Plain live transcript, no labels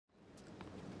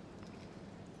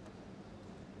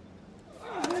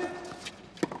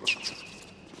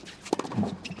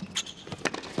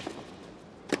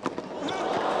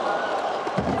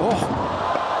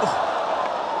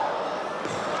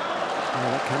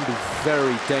can be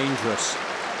very dangerous.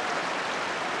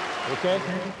 Okay.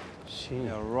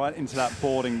 Yeah, right into that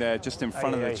boarding there, just in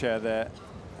front of the chair there.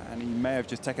 And he may have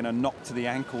just taken a knock to the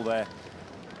ankle there.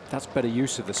 That's better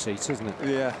use of the seats, isn't it?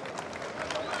 Yeah.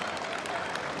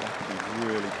 That could be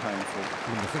really painful.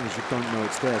 I mean, the thing is, you don't know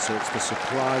it's there, so it's the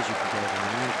surprise. You can get an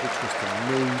ankle twist, a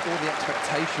knee. All the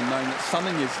expectation, knowing that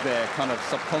something is there, kind of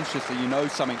subconsciously, you know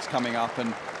something's coming up,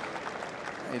 and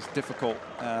it's difficult.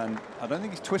 And I don't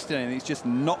think he's twisted anything, he's just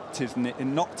knocked his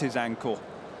ankle.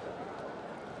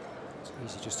 It's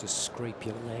easy just to scrape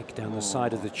your leg down the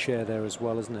side of the chair there as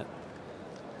well, isn't it?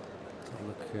 So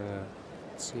look,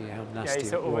 see how nasty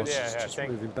it was. He's just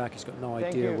moving back. He's got no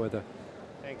idea where the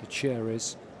chair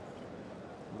is.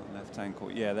 Left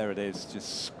ankle, yeah, there it is.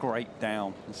 Just scraped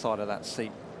down the side of that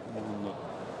seat on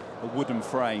the wooden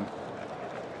frame.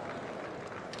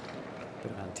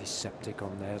 Bit of antiseptic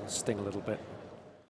on there. It'll sting a little bit.